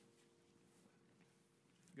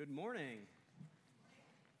Good morning.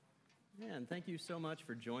 Man, thank you so much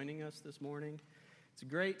for joining us this morning. It's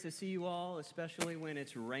great to see you all, especially when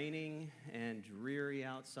it's raining and dreary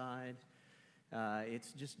outside.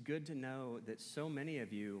 It's just good to know that so many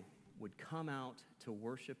of you would come out to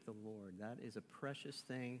worship the Lord. That is a precious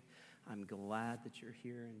thing. I'm glad that you're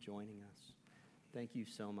here and joining us. Thank you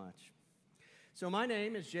so much. So my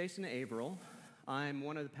name is Jason Averill. I'm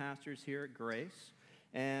one of the pastors here at Grace.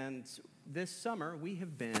 And this summer, we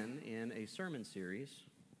have been in a sermon series.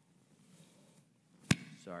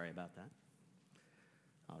 Sorry about that.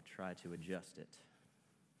 I'll try to adjust it.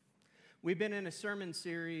 We've been in a sermon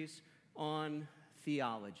series on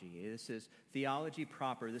theology. This is theology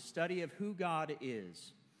proper, the study of who God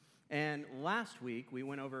is. And last week, we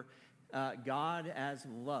went over God as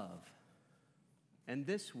love. And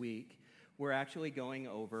this week, we're actually going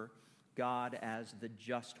over God as the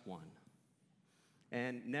just one.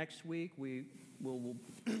 And next week, we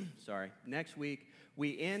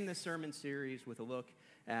end the sermon series with a look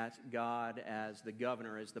at God as the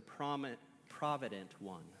governor, as the provident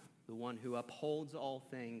one, the one who upholds all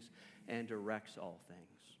things and directs all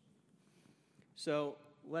things. So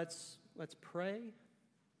let's pray,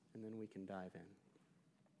 and then we can dive in.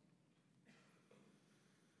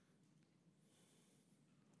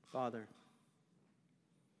 Father,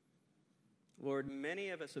 Lord, many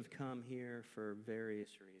of us have come here for various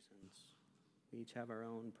reasons. We each have our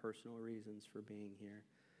own personal reasons for being here.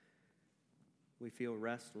 We feel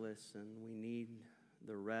restless and we need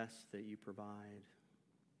the rest that you provide.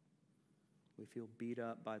 We feel beat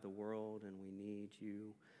up by the world and we need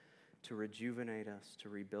you to rejuvenate us, to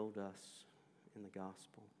rebuild us in the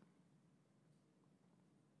gospel.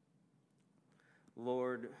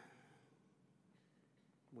 Lord,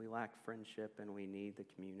 we lack friendship and we need the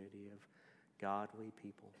community of godly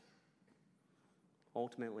people.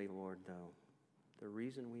 Ultimately, Lord, though, the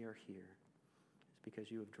reason we are here is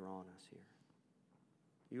because you have drawn us here.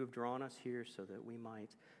 You have drawn us here so that we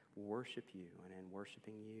might worship you, and in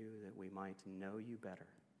worshiping you, that we might know you better.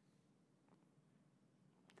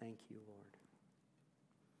 Thank you, Lord.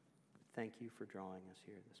 Thank you for drawing us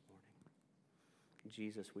here this morning.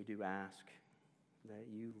 Jesus, we do ask that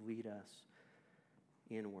you lead us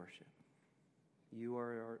in worship. You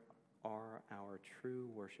are our true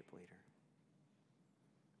worship leader.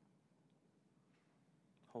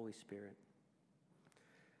 Holy Spirit,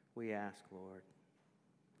 we ask, Lord,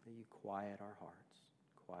 that you quiet our hearts,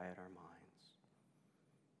 quiet our minds,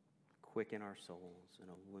 quicken our souls, and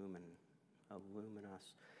illumine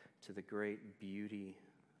us to the great beauty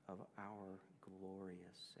of our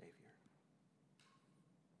glorious Savior.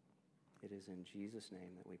 It is in Jesus'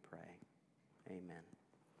 name that we pray. Amen.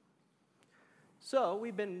 So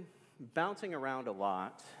we've been bouncing around a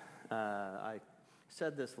lot. I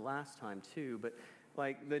said this last time too, but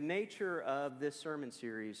like the nature of this sermon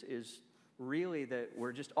series is really that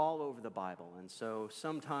we're just all over the Bible. And so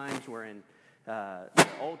sometimes we're in the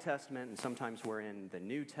Old Testament and sometimes we're in the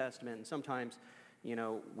New Testament. And sometimes,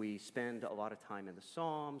 we spend a lot of time in the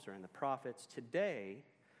Psalms or in the prophets. Today,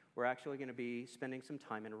 we're actually going to be spending some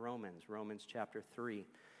time in Romans chapter 3.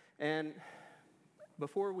 And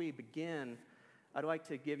before we begin, I'd like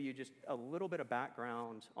to give you just a little bit of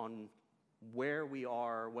background on where we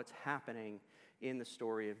are, what's happening in the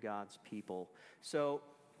story of God's people. So,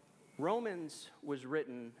 Romans was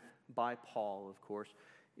written by Paul, of course,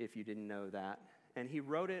 if you didn't know that. And he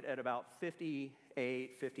wrote it at about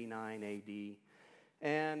 58, 59 AD.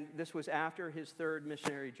 And this was after his third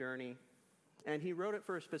missionary journey. And he wrote it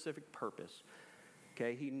for a specific purpose.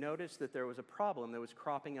 Okay, he noticed that there was a problem that was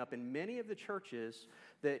cropping up in many of the churches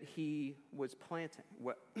that he was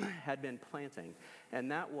had been planting. And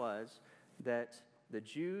that was that the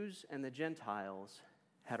Jews and the Gentiles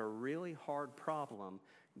had a really hard problem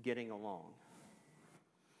getting along.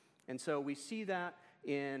 And so we see that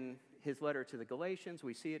in his letter to the Galatians.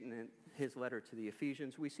 We see it in his letter to the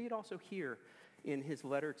Ephesians. We see it also here in his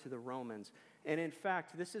letter to the Romans. And in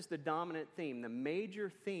fact, this is the dominant theme, the major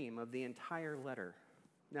theme of the entire letter.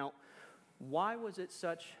 Now, why was it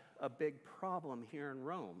such a big problem here in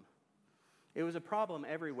Rome? It was a problem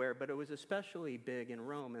everywhere, but it was especially big in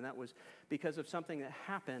Rome, and that was because of something that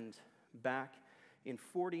happened back in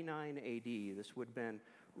 49 AD. This would have been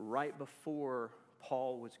right before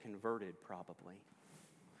Paul was converted, probably.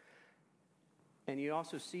 And you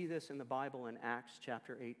also see this in the Bible in Acts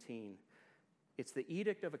chapter 18. It's the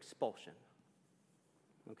Edict of Expulsion.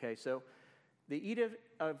 Okay, so the Edict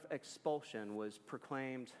of Expulsion was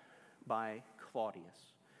proclaimed by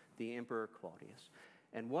Claudius, the Emperor Claudius.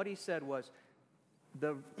 And what he said was,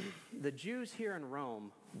 the Jews here in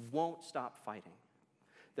Rome won't stop fighting.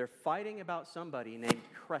 They're fighting about somebody named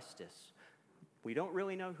Christus. We don't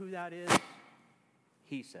really know who that is,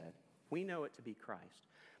 he said. We know it to be Christ.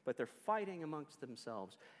 But they're fighting amongst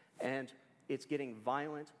themselves, and it's getting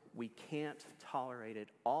violent. We can't tolerate it.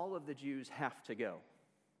 All of the Jews have to go.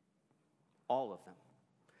 All of them.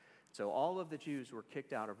 So all of the Jews were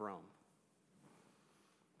kicked out of Rome.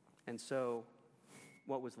 And so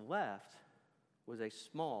what was left was a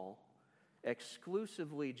small,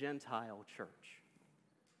 exclusively Gentile church.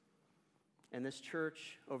 And this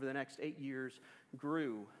church, over the next 8 years,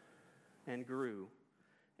 grew and grew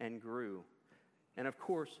and grew. And of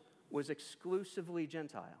course, was exclusively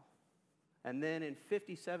Gentile. And then in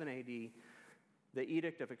 57 AD, the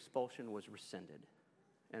edict of expulsion was rescinded.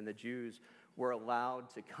 And the Jews were allowed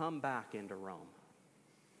to come back into Rome.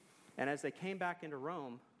 And as they came back into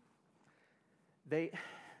Rome, they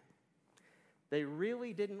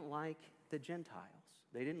really didn't like the Gentiles.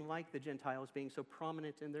 They didn't like the Gentiles being so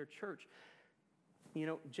prominent in their church. You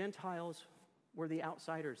know, Gentiles were the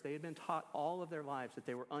outsiders. They had been taught all of their lives that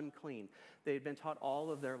they were unclean. They had been taught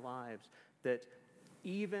all of their lives that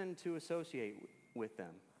even to associate with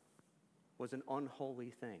them was an unholy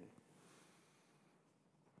thing.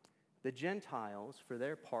 The Gentiles, for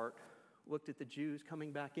their part, looked at the Jews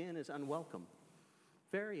coming back in as unwelcome,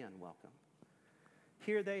 very unwelcome.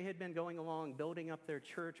 Here they had been going along, building up their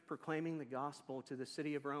church, proclaiming the gospel to the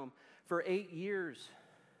city of Rome for 8 years.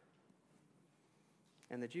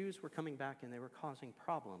 And the Jews were coming back and they were causing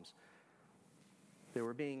problems. They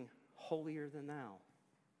were being holier than thou,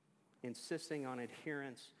 insisting on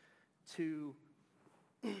adherence to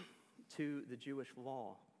the Jewish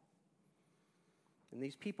law. And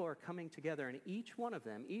these people are coming together, and each one of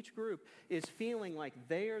them, each group, is feeling like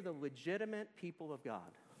they are the legitimate people of God.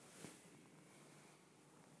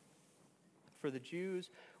 For the Jews,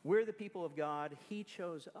 we're the people of God. He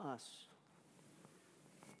chose us.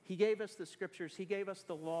 He gave us the scriptures. He gave us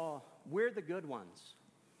the law. We're the good ones.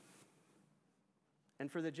 And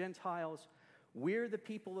for the Gentiles, we're the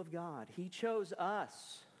people of God. He chose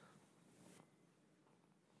us.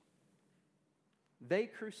 They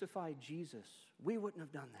crucified Jesus. We wouldn't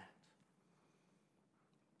have done that.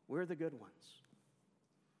 We're the good ones.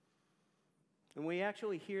 And we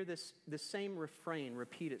actually hear the same refrain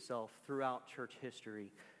repeat itself throughout church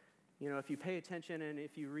history. You know, if you pay attention and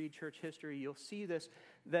if you read church history, you'll see this,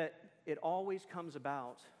 that it always comes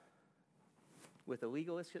about with the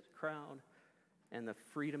legalistic crowd and the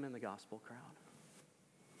freedom in the gospel crowd.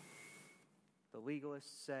 The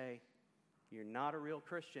legalists say, you're not a real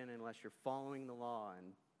Christian unless you're following the law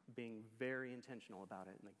and being very intentional about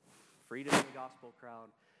it. And the freedom in the gospel crowd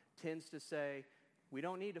tends to say, we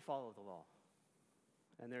don't need to follow the law.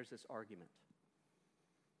 And there's this argument.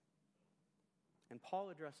 And Paul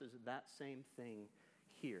addresses that same thing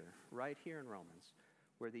here, right here in Romans,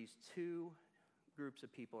 where these two groups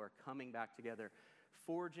of people are coming back together,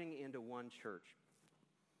 forging into one church.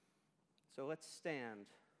 So let's stand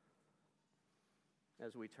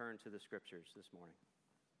as we turn to the scriptures this morning.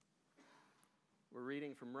 We're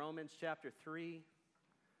reading from Romans chapter 3,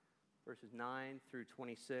 verses 9 through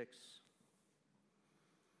 26.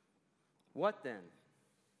 What then?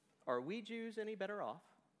 Are we Jews any better off?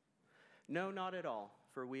 No, not at all,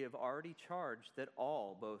 for we have already charged that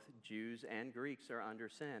all, both Jews and Greeks, are under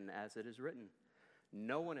sin, as it is written.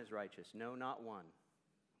 No one is righteous, no, not one.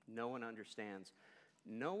 No one understands.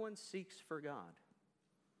 No one seeks for God.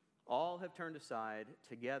 All have turned aside.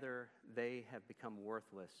 Together they have become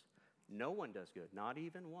worthless. No one does good, not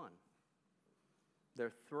even one.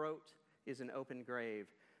 Their throat is an open grave.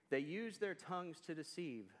 They use their tongues to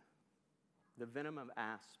deceive. The venom of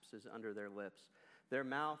asps is under their lips. Their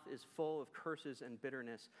mouth is full of curses and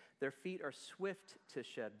bitterness. Their feet are swift to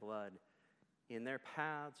shed blood. In their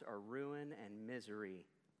paths are ruin and misery,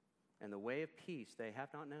 and the way of peace they have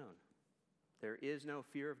not known. There is no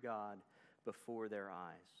fear of God before their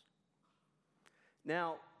eyes.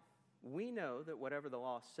 Now, we know that whatever the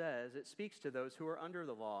law says, it speaks to those who are under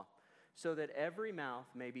the law, so that every mouth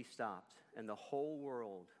may be stopped, and the whole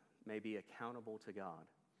world may be accountable to God.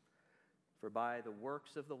 For by the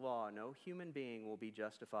works of the law, no human being will be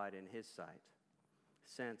justified in his sight,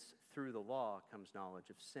 since through the law comes knowledge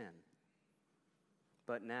of sin.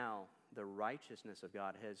 But now the righteousness of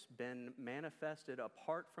God has been manifested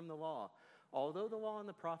apart from the law, although the law and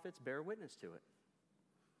the prophets bear witness to it.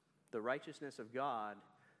 The righteousness of God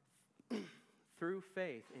through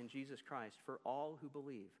faith in Jesus Christ for all who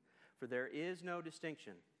believe. For there is no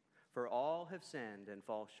distinction, for all have sinned and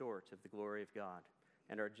fall short of the glory of God,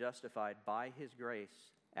 and are justified by his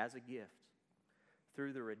grace as a gift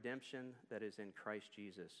through the redemption that is in Christ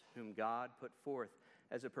Jesus, whom God put forth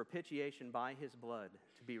as a propitiation by his blood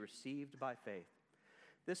to be received by faith.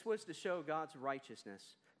 This was to show God's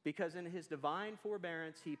righteousness, because in his divine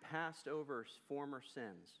forbearance he passed over former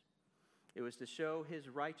sins. It was to show his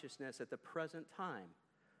righteousness at the present time,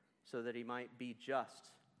 so that he might be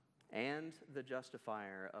just and the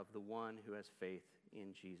justifier of the one who has faith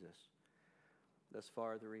in Jesus. Thus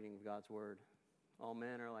far, the reading of God's word. All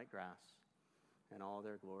men are like grass, and all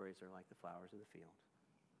their glories are like the flowers of the field.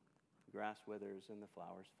 The grass withers and the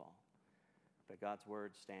flowers fall, but God's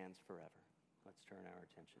word stands forever. Let's turn our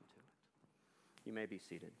attention to it. You may be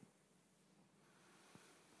seated.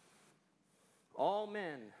 All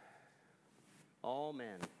men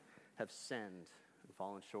have sinned and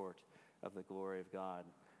fallen short of the glory of God.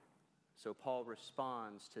 So Paul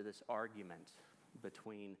responds to this argument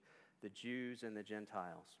between the Jews and the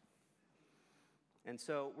Gentiles. And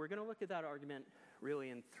so we're going to look at that argument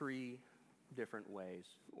really in three different ways,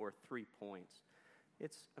 or 3 points.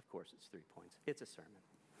 Of course it's 3 points. It's a sermon.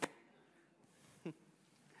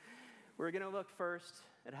 We're going to look first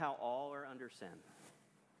at how all are under sin.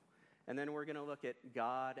 And then we're going to look at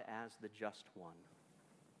God as the just one,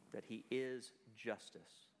 that he is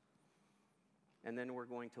justice. And then we're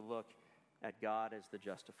going to look at God as the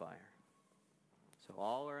justifier. So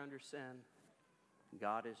all are under sin,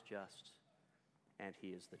 God is just, and he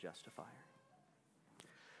is the justifier.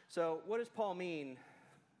 So what does Paul mean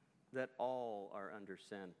that all are under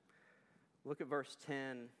sin? Look at verse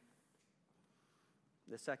 10,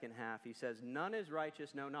 the second half. He says, none is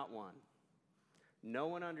righteous, no, not one. No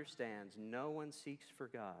one understands, no one seeks for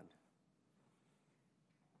God.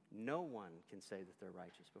 No one can say that they're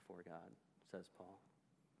righteous before God, says Paul.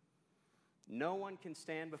 No one can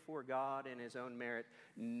stand before God in his own merit.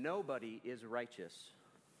 Nobody is righteous.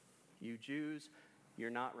 You Jews, you're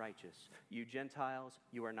not righteous. You Gentiles,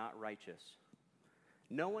 you are not righteous.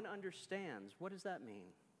 No one understands. What does that mean?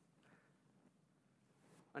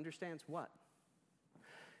 Understands what?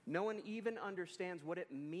 No one even understands what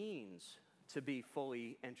it means to be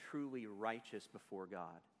fully and truly righteous before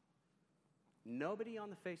God. Nobody on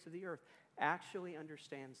the face of the earth actually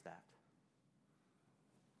understands that.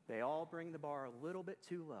 They all bring the bar a little bit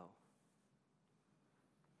too low.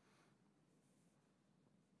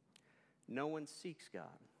 No one seeks God.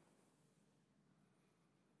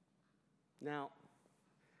 Now,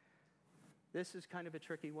 this is kind of a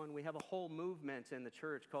tricky one. We have a whole movement in the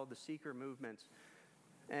church called the seeker movement.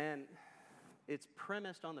 And it's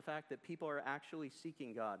premised on the fact that people are actually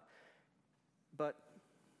seeking God. But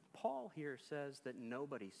Paul here says that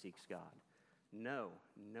nobody seeks God. No,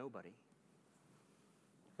 nobody.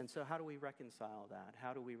 And so how do we reconcile that?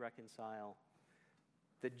 How do we reconcile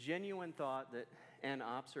the genuine thought and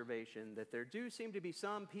observation that there do seem to be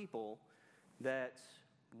some people that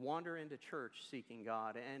wander into church seeking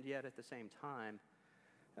God, and yet at the same time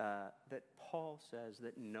that Paul says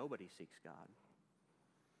that nobody seeks God?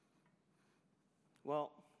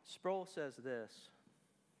 Well, Sproul says this,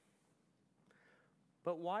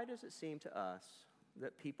 but why does it seem to us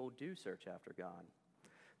that people do search after God?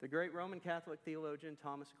 The great Roman Catholic theologian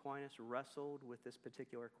Thomas Aquinas wrestled with this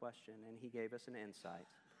particular question, and he gave us an insight.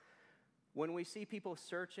 When we see people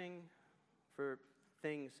searching for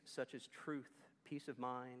things such as truth, peace of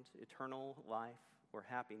mind, eternal life, or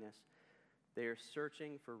happiness, they are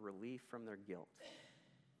searching for relief from their guilt.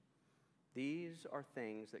 These are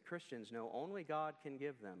things that Christians know only God can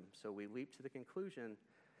give them, so we leap to the conclusion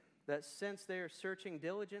that since they are searching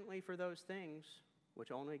diligently for those things which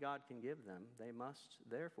only God can give them, they must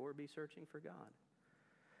therefore be searching for God.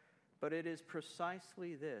 But it is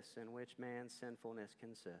precisely this in which man's sinfulness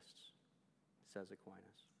consists, says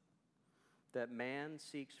Aquinas, that man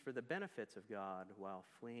seeks for the benefits of God while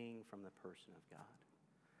fleeing from the person of God.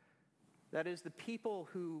 That is, the people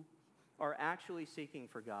who are actually seeking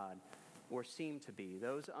for God, or seem to be,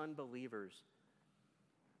 those unbelievers,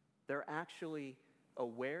 they're actually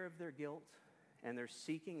aware of their guilt, and they're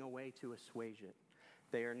seeking a way to assuage it.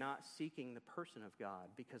 They are not seeking the person of God,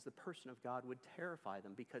 because the person of God would terrify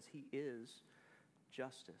them, because he is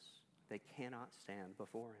justice. They cannot stand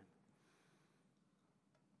before him.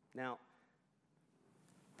 Now,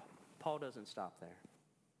 Paul doesn't stop there.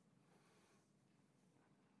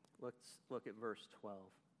 Let's look at verse 12.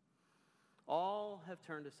 All have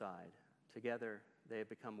turned aside. Together they have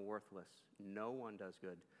become worthless. No one does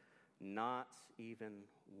good, not even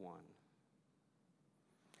one.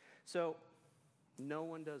 So, no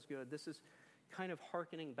one does good. This is kind of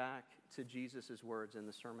hearkening back to Jesus' words in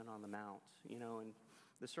the Sermon on the Mount. You know, in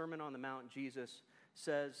the Sermon on the Mount, Jesus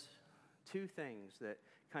says two things that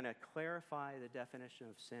kind of clarify the definition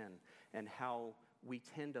of sin and how we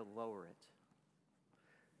tend to lower it.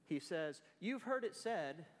 He says, "You've heard it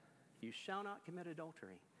said, you shall not commit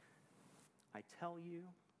adultery. I tell you,"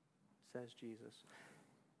 says Jesus,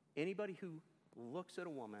 "anybody who looks at a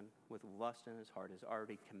woman with lust in his heart has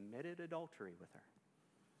already committed adultery with her."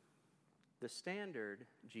 The standard,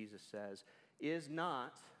 Jesus says, is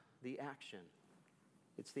not the action.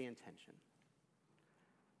 It's the intention.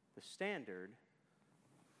 The standard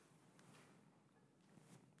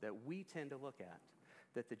that we tend to look at,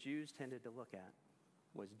 that the Jews tended to look at,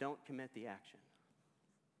 was don't commit the action.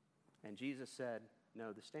 And Jesus said,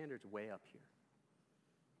 no, the standard's way up here.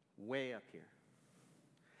 Way up here.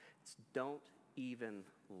 It's don't even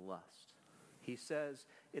lust. He says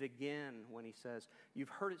it again when he says, "You've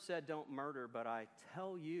heard it said, don't murder, but I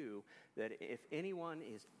tell you that if anyone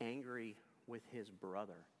is angry with his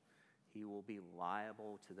brother, he will be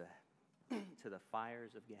liable to the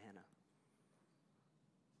fires of Gehenna."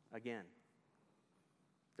 Again,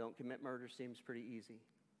 don't commit murder seems pretty easy.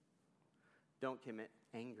 Don't commit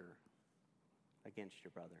anger against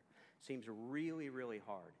your brother. Seems really, really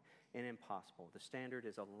hard and impossible. The standard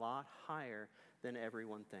is a lot higher than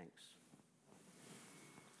everyone thinks.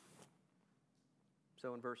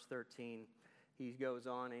 So in verse 13, he goes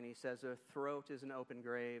on and he says, "Their throat is an open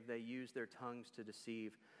grave. They use their tongues to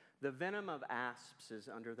deceive. The venom of asps is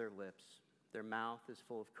under their lips. Their mouth is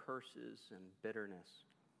full of curses and bitterness."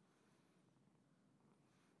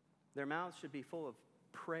 Their mouths should be full of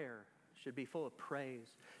prayer, should be full of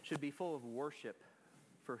praise, should be full of worship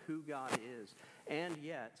for who God is. And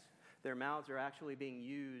yet, their mouths are actually being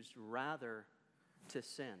used rather to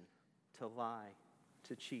sin, to lie,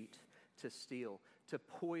 to cheat, to steal, to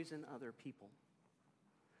poison other people.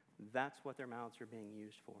 That's what their mouths are being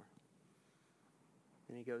used for.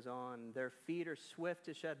 And he goes on, "Their feet are swift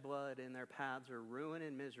to shed blood, and their paths are ruin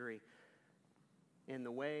and misery. In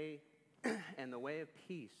the way and the way of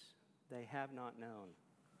peace they have not known."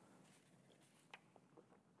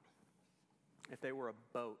 If they were a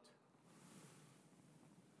boat,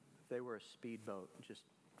 if they were a speedboat just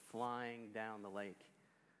flying down the lake,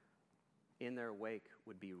 in their wake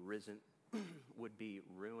would be ruin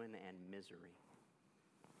and misery.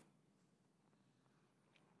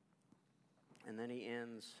 And then he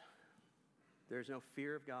ends, "There's no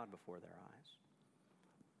fear of God before their eyes."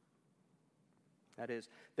 That is,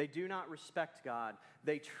 they do not respect God.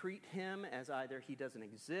 They treat him as either he doesn't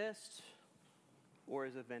exist or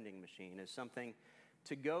as a vending machine, as something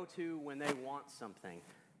to go to when they want something.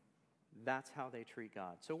 That's how they treat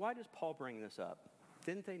God. So why does Paul bring this up?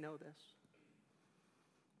 Didn't they know this?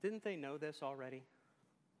 Didn't they know this already?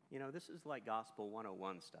 You know, this is like Gospel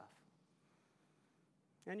 101 stuff.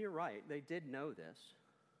 And you're right, they did know this.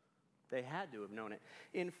 They had to have known it.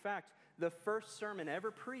 In fact, the first sermon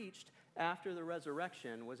ever preached after the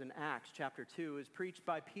resurrection was in Acts chapter 2. It was preached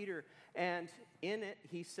by Peter, and in it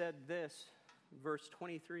he said this, verse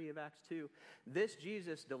 23 of Acts 2, "This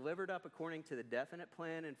Jesus, delivered up according to the definite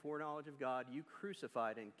plan and foreknowledge of God, you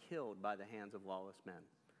crucified and killed by the hands of lawless men."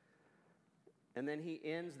 And then he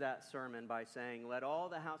ends that sermon by saying, "Let all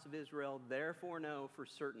the house of Israel therefore know for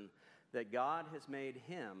certain that God has made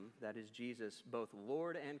him," that is Jesus, "both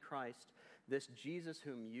Lord and Christ, this Jesus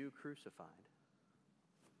whom you crucified."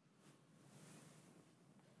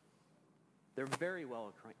 They're very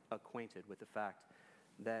well acquainted with the fact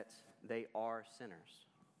that they are sinners.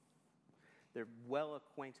 They're well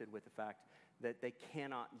acquainted with the fact that they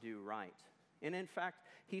cannot do right. And in fact,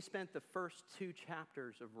 he spent the first 2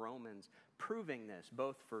 chapters of Romans proving this,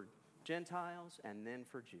 both for Gentiles and then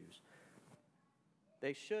for Jews.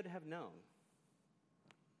 They should have known.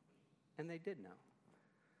 And they did know.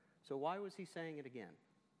 So why was he saying it again?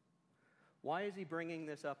 Why is he bringing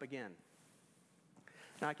this up again?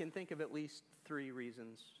 Now, I can think of at least 3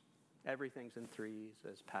 reasons. Everything's in threes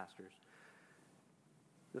as pastors.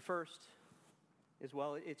 The first is,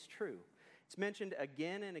 well, it's true. It's mentioned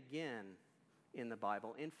again and again in the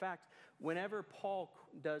Bible. In fact, whenever Paul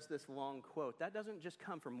does this long quote, that doesn't just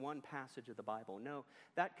come from one passage of the Bible. No,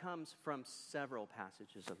 that comes from several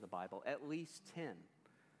passages of the Bible, at least 10.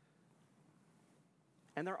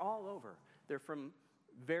 And they're all over. They're from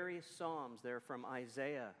various Psalms. They're from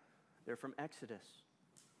Isaiah. They're from Exodus.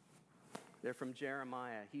 They're from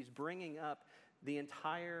Jeremiah. He's bringing up the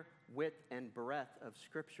entire width and breadth of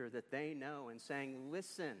Scripture that they know and saying,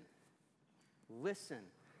 listen.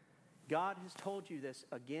 God has told you this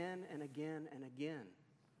again and again and again.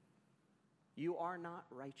 You are not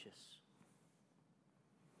righteous.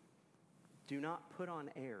 Do not put on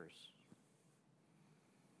airs.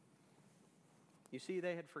 You see,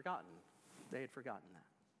 they had forgotten. They had forgotten that.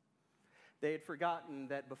 They had forgotten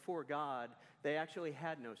that before God, they actually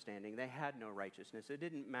had no standing. They had no righteousness. It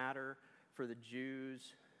didn't matter for the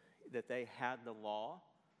Jews that they had the law,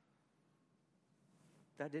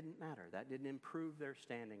 that didn't matter. That didn't improve their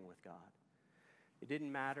standing with God. It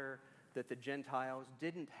didn't matter that the Gentiles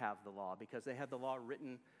didn't have the law because they had the law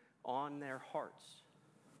written on their hearts.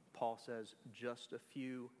 Paul says just a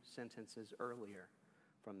few sentences earlier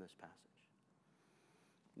from this passage.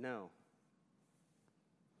 No.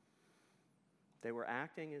 They were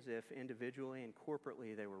acting as if individually and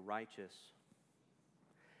corporately they were righteous,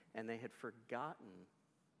 and they had forgotten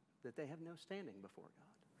that they have no standing before God.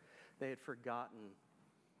 They had forgotten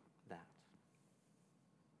that.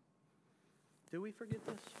 Do we forget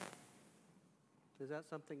this? Is that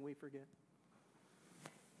something we forget?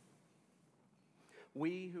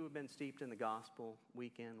 We who have been steeped in the gospel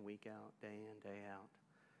week in, week out, day in, day out,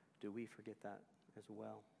 do we forget that as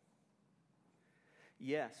well?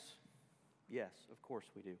 Yes, of course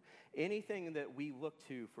we do. Anything that we look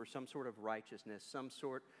to for some sort of righteousness, some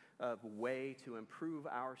sort of way to improve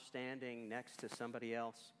our standing next to somebody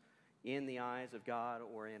else in the eyes of God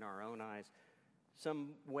or in our own eyes, some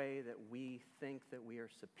way that we think that we are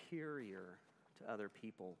superior to other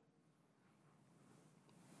people,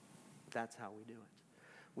 that's how we do it.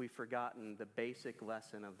 We've forgotten the basic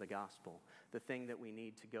lesson of the gospel, the thing that we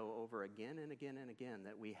need to go over again and again and again,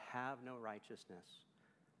 that we have no righteousness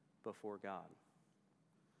before God.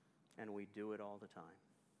 And we do it all the time.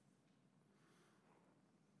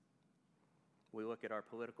 We look at our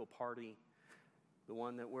political party, the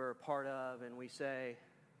one that we're a part of, and we say,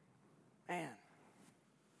 man,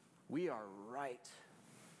 we are right.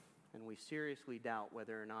 And we seriously doubt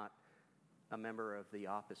whether or not a member of the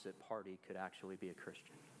opposite party could actually be a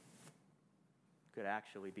Christian, could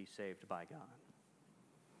actually be saved by God.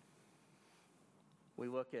 We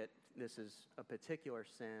look at, this is a particular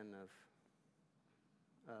sin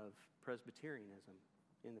of Presbyterianism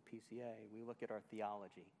in the PCA. We look at our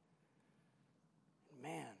theology.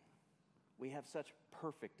 Man, we have such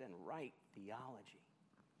perfect and right theology.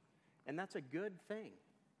 And that's a good thing.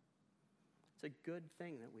 It's a good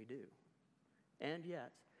thing that we do. And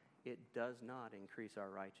yet, it does not increase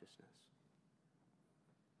our righteousness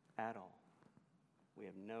at all. We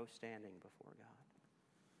have no standing before God.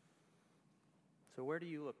 So where do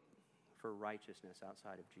you look for righteousness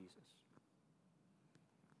outside of Jesus?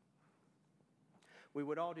 We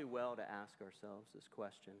would all do well to ask ourselves this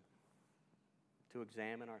question, to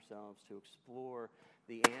examine ourselves, to explore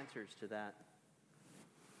the answers to that,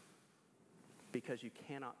 because you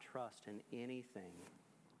cannot trust in anything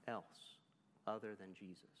else other than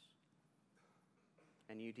Jesus.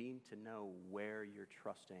 And you need to know where you're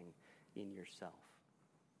trusting in yourself.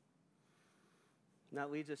 And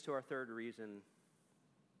that leads us to our third reason,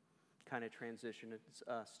 kind of transitions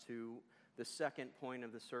us to the second point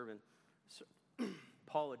of the sermon.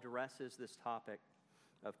 Paul addresses this topic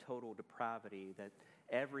of total depravity, that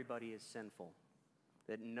everybody is sinful,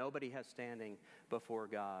 that nobody has standing before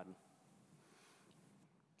God.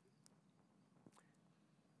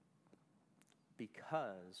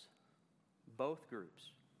 Because both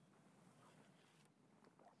groups,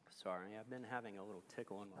 sorry, I've been having a little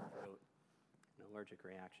tickle in my throat, an allergic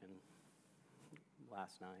reaction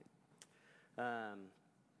last night.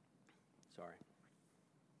 Sorry.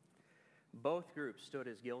 Both groups stood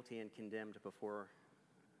as guilty and condemned before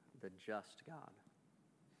the just God.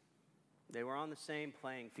 They were on the same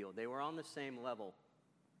playing field. They were on the same level.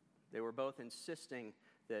 They were both insisting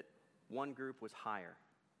that one group was higher,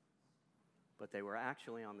 but they were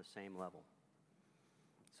actually on the same level.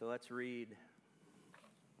 So let's read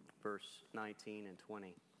verse 19 and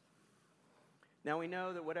 20. Now we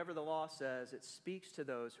know that whatever the law says, it speaks to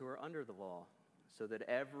those who are under the law, so that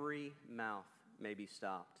every mouth may be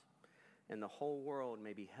stopped, and the whole world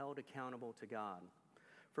may be held accountable to God.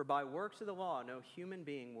 For by works of the law, no human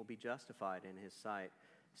being will be justified in his sight,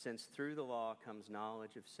 since through the law comes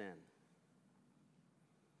knowledge of sin.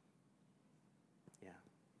 Yeah.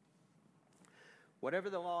 Whatever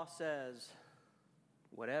the law says,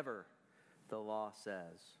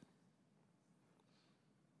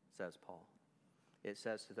 says Paul, it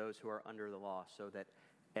says to those who are under the law, so that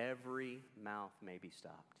every mouth may be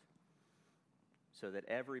stopped, so that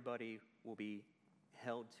everybody will be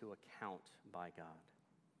held to account by God.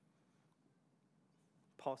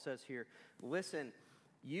 Paul says here, listen,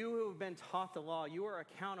 you who have been taught the law, you are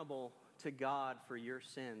accountable to God for your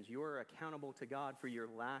sins. You are accountable to God for your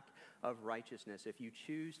lack of righteousness. If you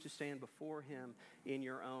choose to stand before Him in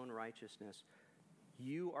your own righteousness,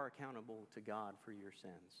 you are accountable to God for your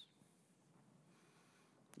sins.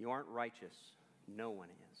 You aren't righteous. No one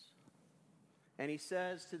is. And he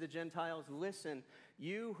says to the Gentiles, listen,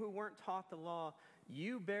 you who weren't taught the law,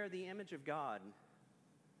 you bear the image of God.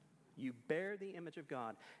 You bear the image of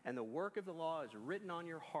God, and the work of the law is written on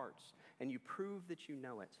your hearts, and you prove that you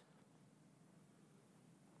know it.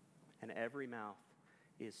 And every mouth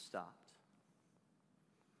is stopped.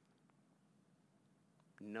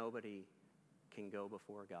 Nobody can go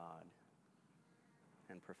before God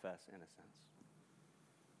and profess innocence.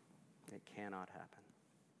 It cannot happen.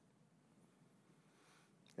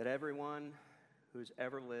 That everyone who's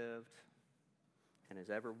ever lived and has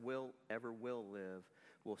ever will live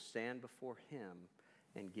will stand before him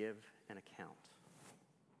and give an account.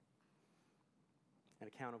 An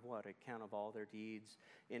account of what? An account of all their deeds.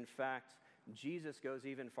 In fact, Jesus goes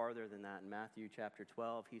even farther than that. In Matthew chapter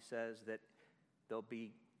 12, he says that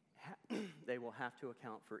they will have to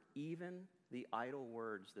account for even the idle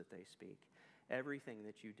words that they speak. Everything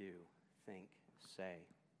that you do, think, say.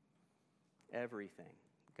 Everything.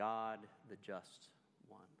 God, the just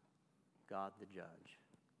one. God, the judge.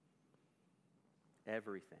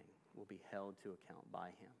 Everything will be held to account by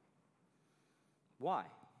him. Why?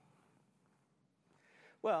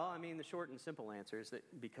 Well, I mean, the short and simple answer is that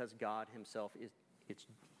because God himself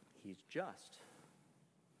he's just.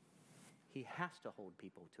 He has to hold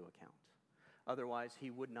people to account. Otherwise,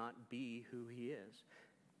 he would not be who he is.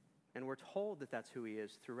 And we're told that that's who he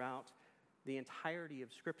is throughout the entirety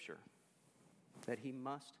of Scripture, that he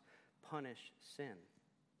must punish sin.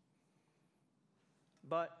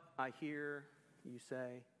 But I hear you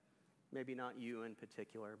say, maybe not you in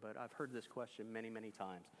particular, but I've heard this question many, many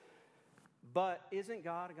times. But isn't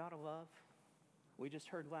God a God of love? We just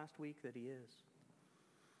heard last week that he is.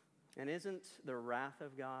 And isn't the wrath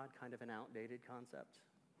of God kind of an outdated concept?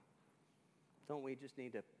 Don't we just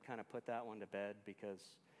need to kind of put that one to bed, because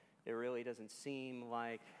it really doesn't seem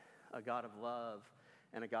like a God of love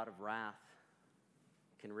and a God of wrath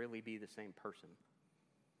can really be the same person?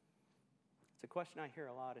 It's a question I hear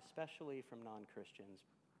a lot, especially from non-Christians.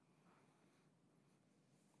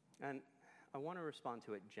 And I want to respond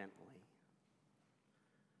to it gently.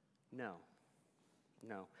 No.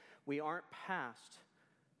 We aren't past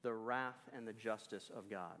the wrath and the justice of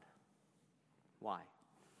God. Why?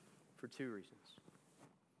 For two reasons.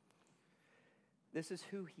 This is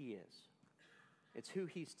who he is. It's who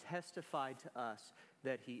he's testified to us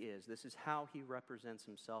that he is. This is how he represents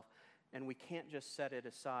himself. And we can't just set it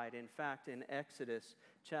aside. In fact, in Exodus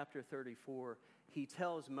chapter 34, he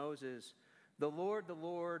tells Moses, the Lord,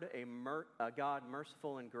 a God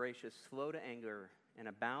merciful and gracious, slow to anger, and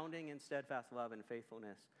abounding in steadfast love and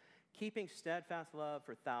faithfulness, keeping steadfast love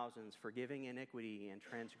for thousands, forgiving iniquity and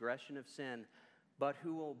transgression of sin, but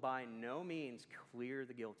who will by no means clear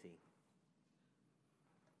the guilty.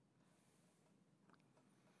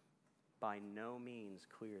 By no means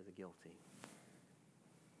clear the guilty.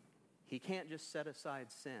 He can't just set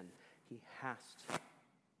aside sin. He has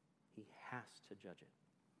to judge it.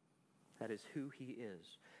 That is who he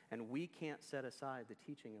is. And we can't set aside the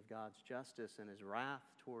teaching of God's justice and his wrath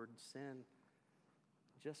toward sin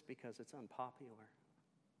just because it's unpopular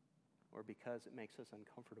or because it makes us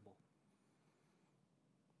uncomfortable.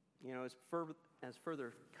 You know, as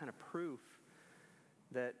further kind of proof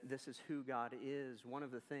that this is who God is, one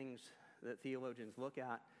of the things that theologians look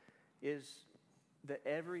at is that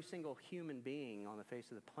every single human being on the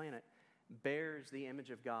face of the planet bears the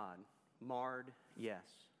image of God. Marred, yes.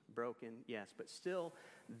 Broken, yes. But still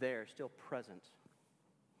there, still present.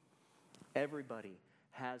 Everybody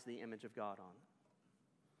has the image of God on.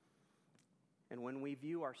 And when we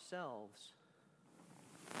view ourselves,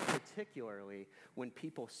 particularly when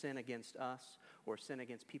people sin against us or sin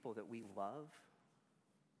against people that we love,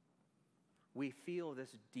 we feel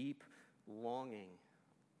this deep longing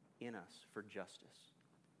in us for justice.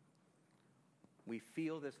 We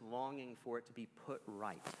feel this longing for it to be put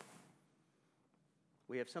right.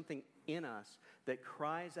 We have something in us that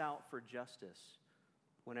cries out for justice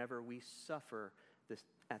whenever we suffer this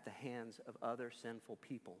at the hands of other sinful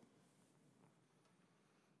people.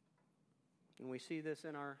 And we see this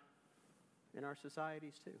in our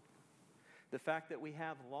societies too. The fact that we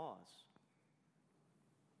have laws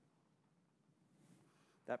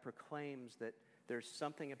that proclaims that there's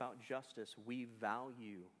something about justice we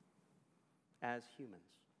value as humans.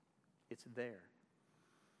 It's there.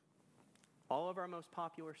 All of our most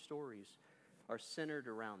popular stories are centered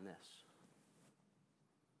around this,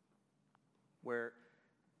 where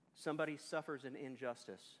somebody suffers an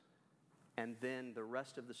injustice, and then the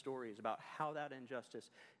rest of the story is about how that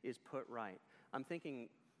injustice is put right. I'm thinking,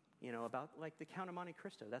 about like the Count of Monte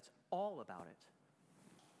Cristo. That's all about it.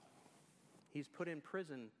 He's put in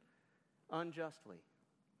prison unjustly.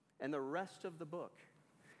 And the rest of the book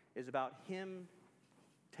is about him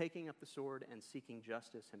taking up the sword and seeking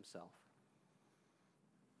justice himself.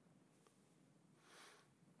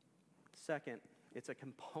 Second, it's a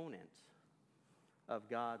component of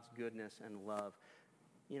God's goodness and love.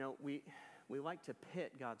 You know, we like to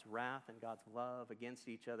pit God's wrath and God's love against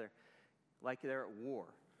each other like they're at war.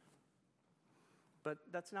 But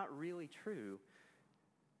that's not really true.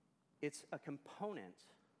 It's a component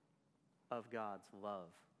of God's love.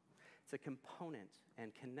 It's a component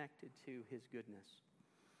and connected to his goodness.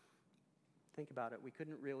 Think about it. We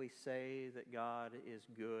couldn't really say that God is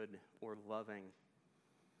good or loving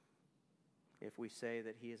if we say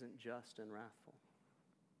that he isn't just and wrathful.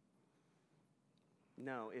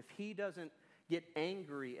 No, if he doesn't get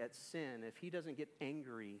angry at sin, if he doesn't get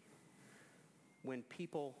angry when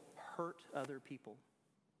people hurt other people,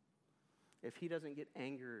 if he doesn't get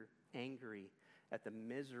angry at the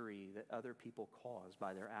misery that other people cause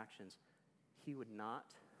by their actions, he would not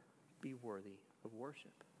be worthy of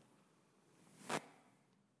worship.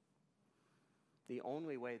 The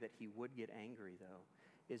only way that he would get angry,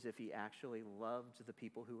 though, is if he actually loved the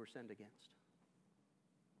people who were sinned against.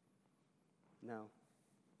 No.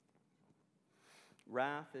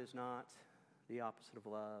 Wrath is not the opposite of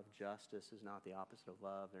love. Justice is not the opposite of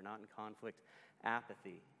love. They're not in conflict.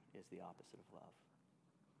 Apathy is the opposite of love.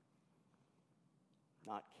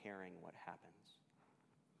 Not caring what happens.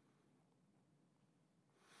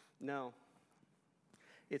 No.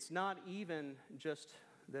 It's not even just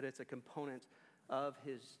that it's a component of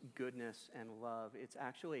his goodness and love. It's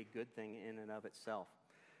actually a good thing in and of itself.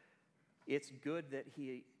 It's good that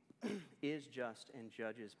he is just and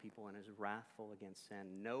judges people and is wrathful against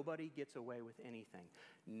sin. Nobody gets away with anything.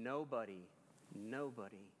 Nobody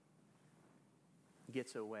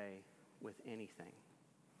gets away with anything.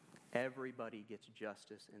 Everybody gets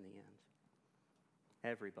justice in the end.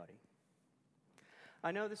 Everybody.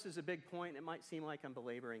 I know this is a big point. It might seem like I'm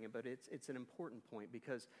belaboring it, but it's an important point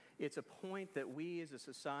because it's a point that we as a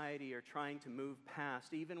society are trying to move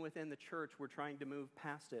past. Even within the church, we're trying to move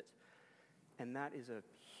past it. And that is a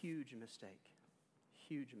huge mistake.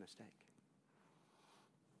 Huge mistake.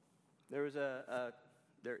 There is,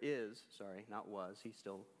 not was, he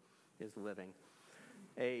still is living,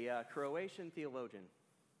 a Croatian theologian.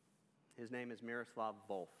 His name is Miroslav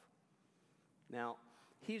Volf. Now,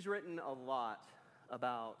 he's written a lot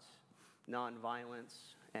about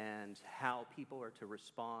nonviolence and how people are to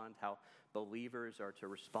respond, how believers are to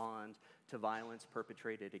respond to violence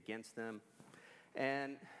perpetrated against them.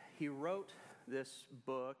 And he wrote this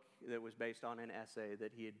book that was based on an essay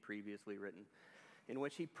that he had previously written, in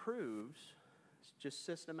which he proves, just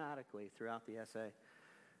systematically throughout the essay,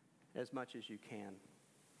 as much as you can,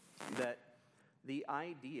 that the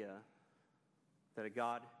idea that a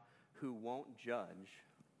God who won't judge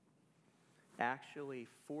actually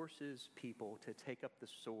forces people to take up the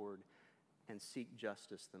sword and seek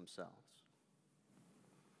justice themselves.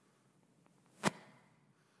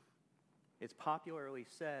 It's popularly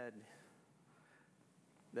said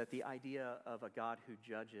that the idea of a God who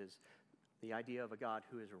judges, the idea of a God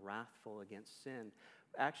who is wrathful against sin,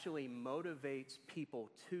 actually motivates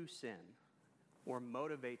people to sin or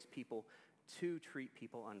motivates people to treat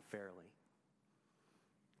people unfairly.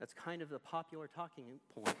 That's kind of the popular talking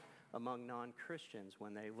point among non-Christians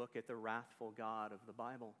when they look at the wrathful God of the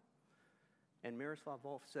Bible. And Miroslav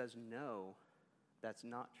Volf says, no, that's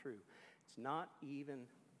not true. It's not even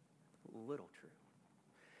a little true.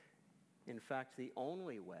 In fact, the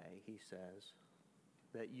only way, he says,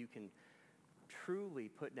 that you can truly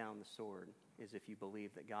put down the sword is if you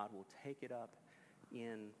believe that God will take it up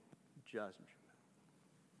in judgment.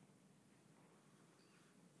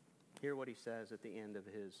 Hear what he says at the end of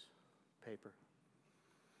his paper.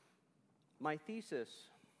 My thesis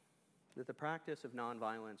that the practice of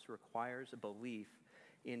nonviolence requires a belief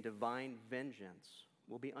in divine vengeance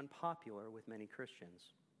will be unpopular with many Christians,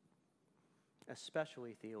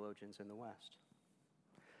 especially theologians in the West.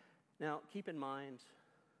 Now, keep in mind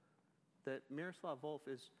that Miroslav Volf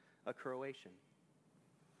is a Croatian.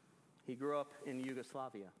 He grew up in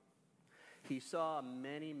Yugoslavia. He saw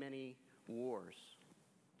many, many wars.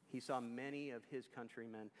 He saw many of his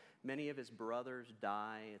countrymen, many of his brothers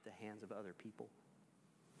die at the hands of other people.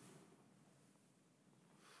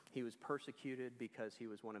 He was persecuted because he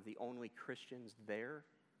was one of the only Christians there,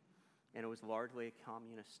 and it was largely a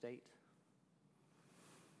communist state.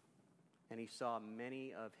 And he saw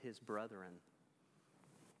many of his brethren,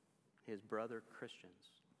 his brother Christians,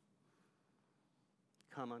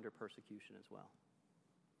 come under persecution as well.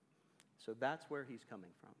 So that's where he's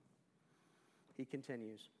coming from. He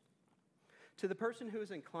continues, to the person who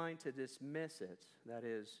is inclined to dismiss it, that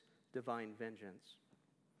is, divine vengeance,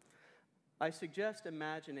 I suggest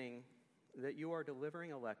imagining that you are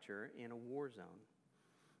delivering a lecture in a war zone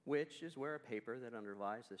which is where a paper that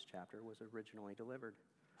underlies this chapter was originally delivered.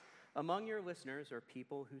 Among your listeners are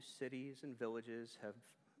people whose cities and villages have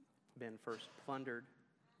been first plundered,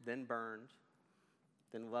 then burned,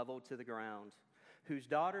 then leveled to the ground, whose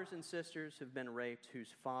daughters and sisters have been raped, whose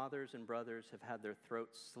fathers and brothers have had their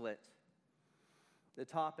throats slit. The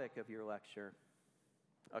topic of your lecture,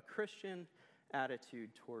 a Christian attitude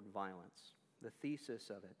toward violence. The thesis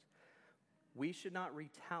of it, we should not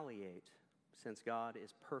retaliate since God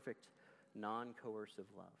is perfect, non-coercive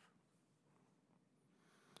love.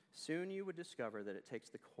 Soon you would discover that it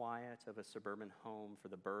takes the quiet of a suburban home for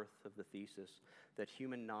the birth of the thesis that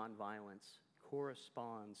human nonviolence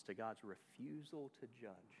corresponds to God's refusal to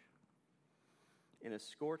judge. In a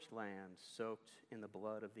scorched land soaked in the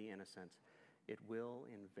blood of the innocent, it will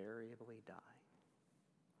invariably die.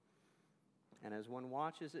 And as one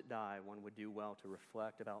watches it die, one would do well to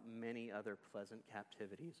reflect about many other pleasant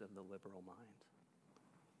captivities of the liberal mind.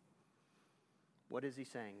 What is he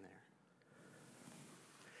saying there?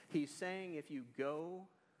 He's saying if you go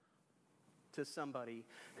to somebody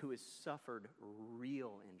who has suffered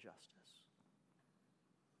real injustice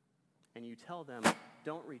and you tell them,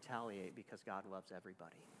 don't retaliate because God loves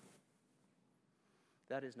everybody,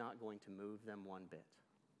 that is not going to move them one bit.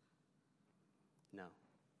 No.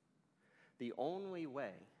 The only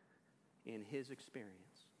way in his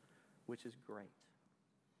experience, which is great,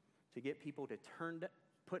 to get people to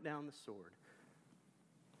put down the sword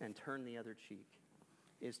and turn the other cheek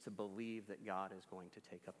is to believe that God is going to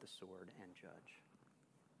take up the sword and judge.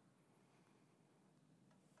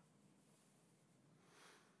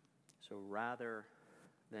 So rather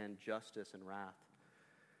than justice and wrath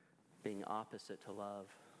being opposite to love,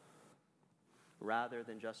 rather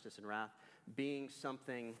than justice and wrath being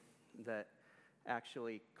something that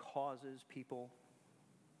actually causes people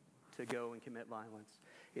to go and commit violence,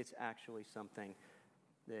 it's actually something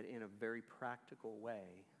that in a very practical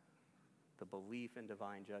way, the belief in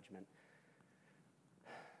divine judgment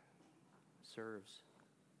serves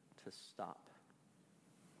to stop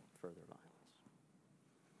further violence.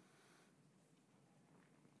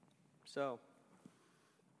 So,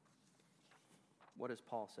 what does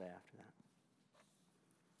Paul say after that?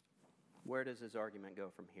 Where does his argument go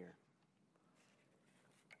from here?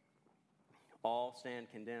 All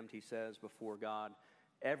stand condemned, he says, before God.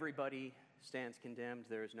 Everybody stands condemned.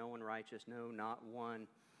 There is no one righteous, no, not one.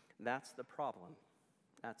 That's the problem.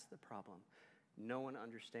 That's the problem. No one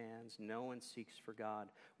understands. No one seeks for God.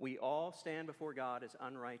 We all stand before God as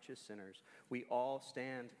unrighteous sinners. We all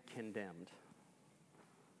stand condemned.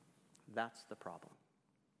 That's the problem.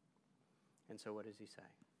 And so what does he say?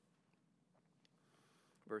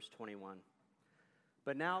 Verse 21.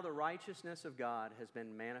 But now the righteousness of God has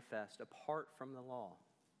been manifest apart from the law,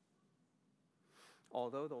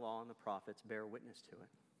 although the law and the prophets bear witness to it.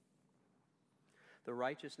 The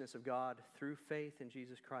righteousness of God through faith in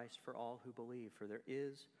Jesus Christ for all who believe, for there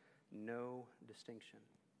is no distinction.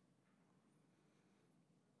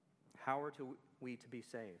 How are we to be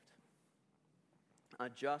saved? A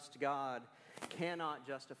just God cannot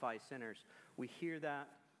justify sinners. We hear that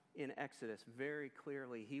in Exodus very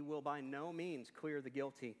clearly. He will by no means clear the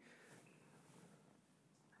guilty.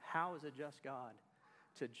 How is a just God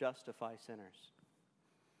to justify sinners?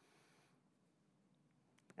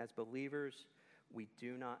 As believers, we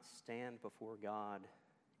do not stand before God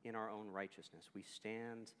in our own righteousness. We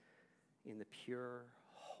stand in the pure,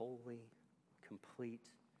 holy, complete,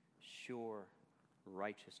 sure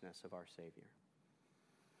righteousness of our Savior.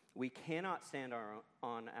 We cannot stand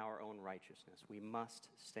on our own righteousness. We must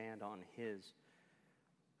stand on His.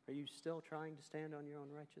 Are you still trying to stand on your own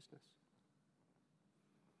righteousness?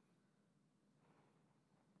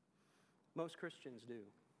 Most Christians do.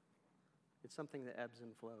 It's something that ebbs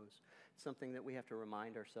and flows. It's something that we have to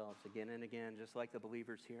remind ourselves again and again, just like the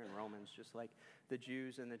believers here in Romans, just like the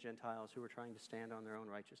Jews and the Gentiles who are trying to stand on their own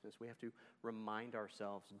righteousness. We have to remind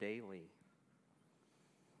ourselves daily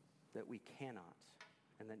that we cannot,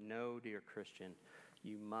 and that no, dear Christian,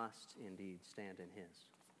 you must indeed stand in His.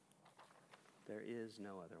 There is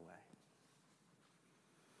no other way.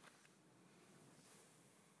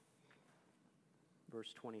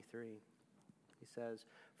 Verse 23, he says,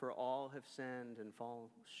 "For all have sinned and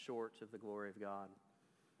fall short of the glory of God,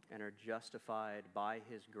 and are justified by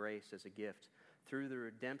His grace as a gift through the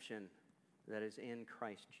redemption that is in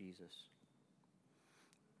Christ Jesus."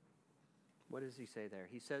 What does he say there?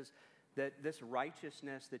 He says that this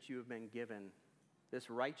righteousness that you have been given, this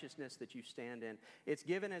righteousness that you stand in, it's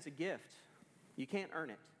given as a gift. You can't earn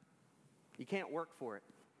it. You can't work for it.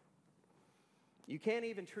 You can't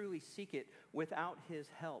even truly seek it without His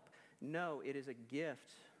help. No, it is a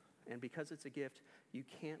gift. And because it's a gift, You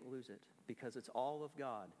can't lose it because it's all of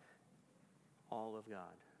God. All of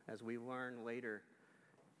God. As we learn later,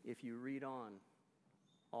 if you read on,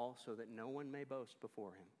 also that no one may boast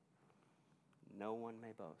before him. No one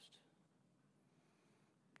may boast.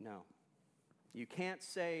 No. You can't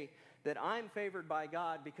say that I'm favored by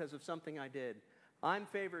God because of something I did. I'm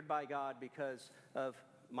favored by God because of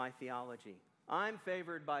my theology. I'm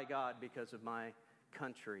favored by God because of my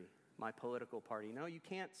country, my political party. No, you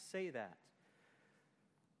can't say that.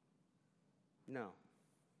 No.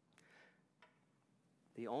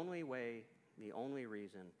 The only way, the only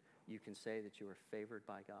reason you can say that you are favored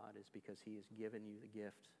by God is because he has given you the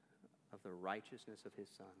gift of the righteousness of his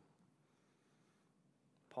Son.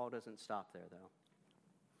 Paul doesn't stop there, though.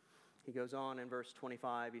 He goes on in verse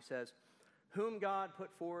 25. He says, whom God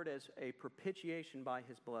put forward as a propitiation by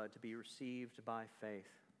his blood to be received by faith.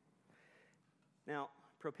 Now,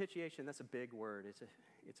 propitiation, that's a big word.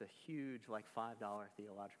 It's a huge, like $5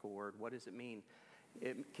 theological word. What does it mean?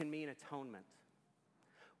 It can mean atonement.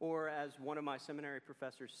 Or as one of my seminary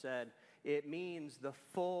professors said, it means the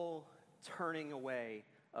full turning away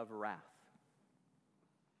of wrath.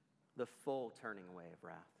 The full turning away of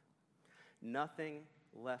wrath. Nothing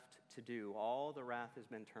left to do. All the wrath has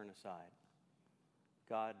been turned aside.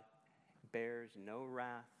 God bears no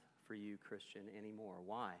wrath for you, Christian, anymore.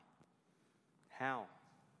 Why? How?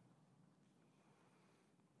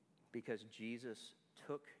 Because Jesus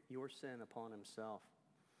took your sin upon himself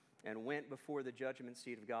and went before the judgment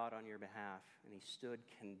seat of God on your behalf, and he stood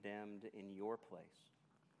condemned in your place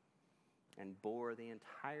and bore the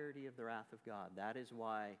entirety of the wrath of God. That is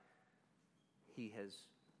why he has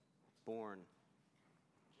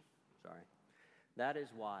that is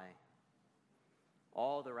why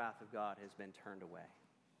all the wrath of God has been turned away.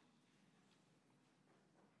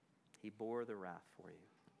 He bore the wrath for you.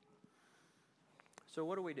 So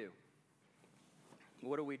what do we do?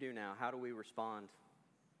 What do we do now? How do we respond?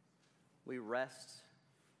 We rest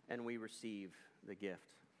and we receive the gift.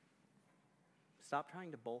 Stop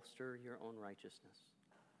trying to bolster your own righteousness.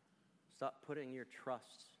 Stop putting your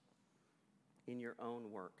trust in your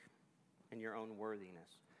own work, in your own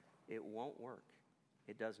worthiness. It won't work.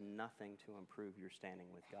 It does nothing to improve your standing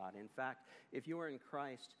with God. In fact, if you are in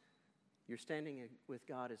Christ, your standing with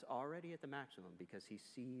God is already at the maximum because he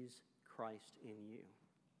sees Christ in you.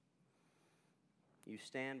 You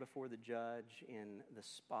stand before the judge in the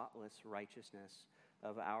spotless righteousness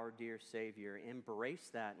of our dear Savior. Embrace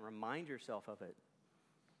that and remind yourself of it.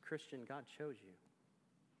 Christian, God chose you.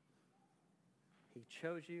 He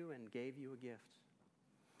chose you and gave you a gift.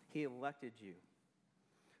 He elected you.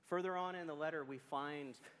 Further on in the letter, we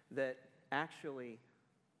find that actually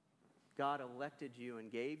God elected you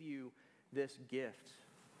and gave you this gift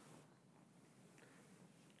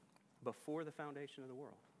before the foundation of the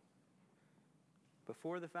world.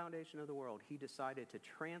 Before the foundation of the world, he decided to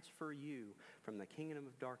transfer you from the kingdom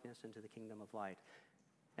of darkness into the kingdom of light.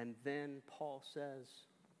 And then Paul says,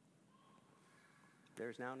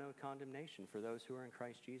 there's now no condemnation for those who are in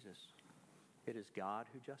Christ Jesus. It is God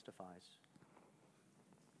who justifies.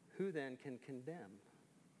 Who then can condemn?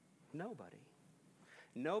 Nobody.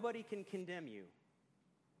 Nobody can condemn you.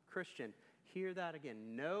 Christian, hear that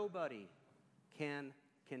again. Nobody can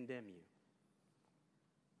condemn you.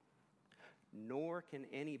 Nor can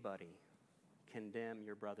anybody condemn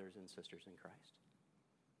your brothers and sisters in Christ.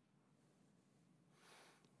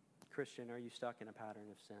 Christian, are you stuck in a pattern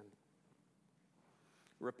of sin?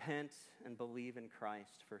 Repent and believe in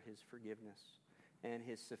Christ for his forgiveness and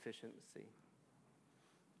his sufficiency.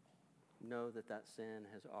 Know that that sin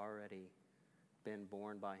has already been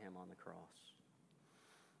borne by him on the cross.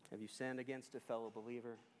 Have you sinned against a fellow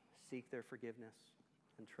believer? Seek their forgiveness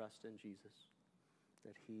and trust in Jesus,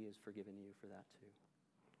 that he has forgiven you for that too.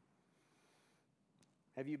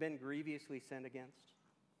 Have you been grievously sinned against?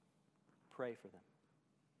 Pray for them.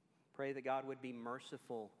 Pray that God would be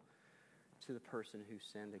merciful to the person who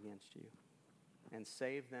sinned against you and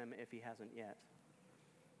save them if he hasn't yet.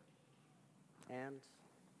 And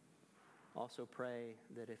also pray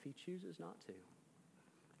that if he chooses not to,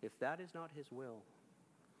 if that is not his will,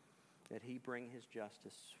 that he bring his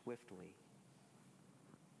justice swiftly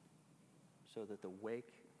so that the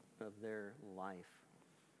wake of their life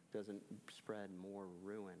doesn't spread more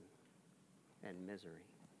ruin and misery.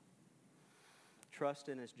 Trust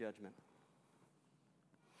in his judgment.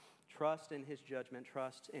 Trust in his judgment.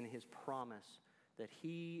 Trust in his promise that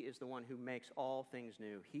he is the one who makes all things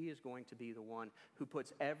new. He is going to be the one who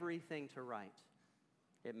puts everything to right.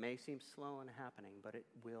 It may seem slow in happening, but it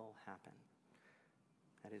will happen.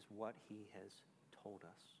 That is what he has told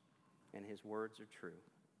us, and his words are true.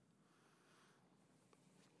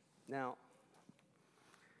 Now,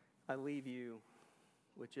 I leave you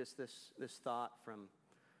with just this thought from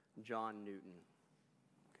John Newton.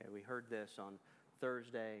 Okay, we heard this on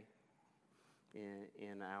Thursday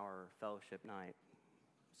in our fellowship night.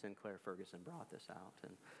 Sinclair Ferguson brought this out,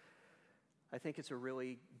 and I think it's a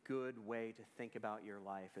really good way to think about your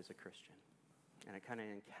life as a Christian, and it kind of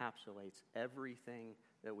encapsulates everything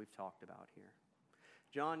that we've talked about here.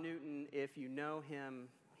 John Newton, if you know him,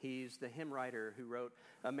 he's the hymn writer who wrote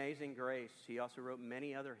Amazing Grace. He also wrote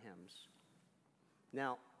many other hymns.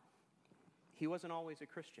 Now, he wasn't always a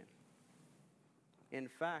Christian. In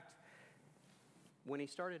fact, when he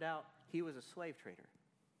started out, he was a slave trader.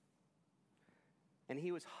 And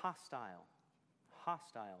he was hostile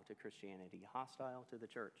to Christianity, hostile to the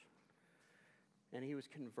church. And he was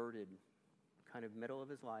converted kind of middle of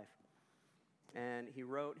his life. And he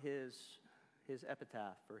wrote his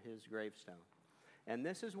epitaph for his gravestone. And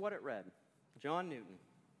this is what it read. John Newton,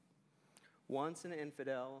 once an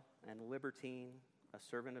infidel and libertine, a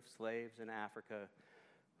servant of slaves in Africa,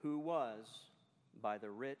 who was, by the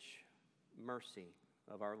rich mercy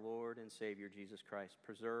of our Lord and Savior Jesus Christ,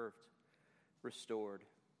 preserved, restored,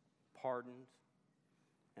 pardoned,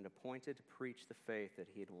 and appointed to preach the faith that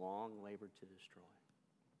he had long labored to destroy.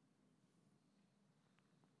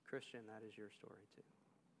 Christian, that is your story too.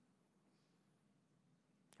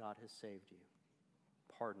 God has saved you,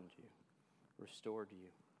 pardoned you, restored you,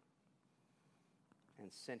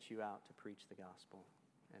 and sent you out to preach the gospel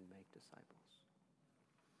and make disciples.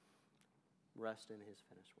 Rest in his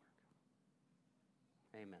finished work.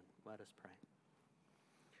 Amen. Let us pray.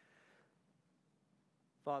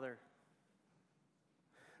 Father,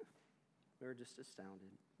 we're just astounded.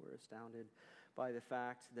 We're astounded by the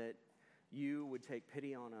fact that you would take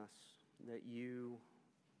pity on us, that you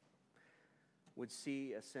would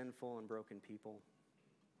see a sinful and broken people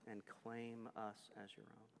and claim us as your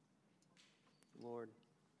own. Lord,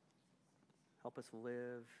 help us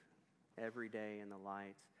live every day in the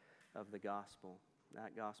light of the gospel,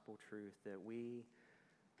 that gospel truth, that we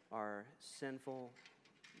are sinful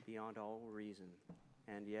beyond all reason,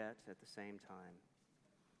 and yet at the same time,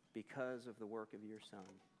 because of the work of your Son,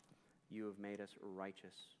 you have made us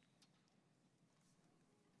righteous.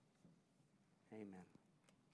 Amen.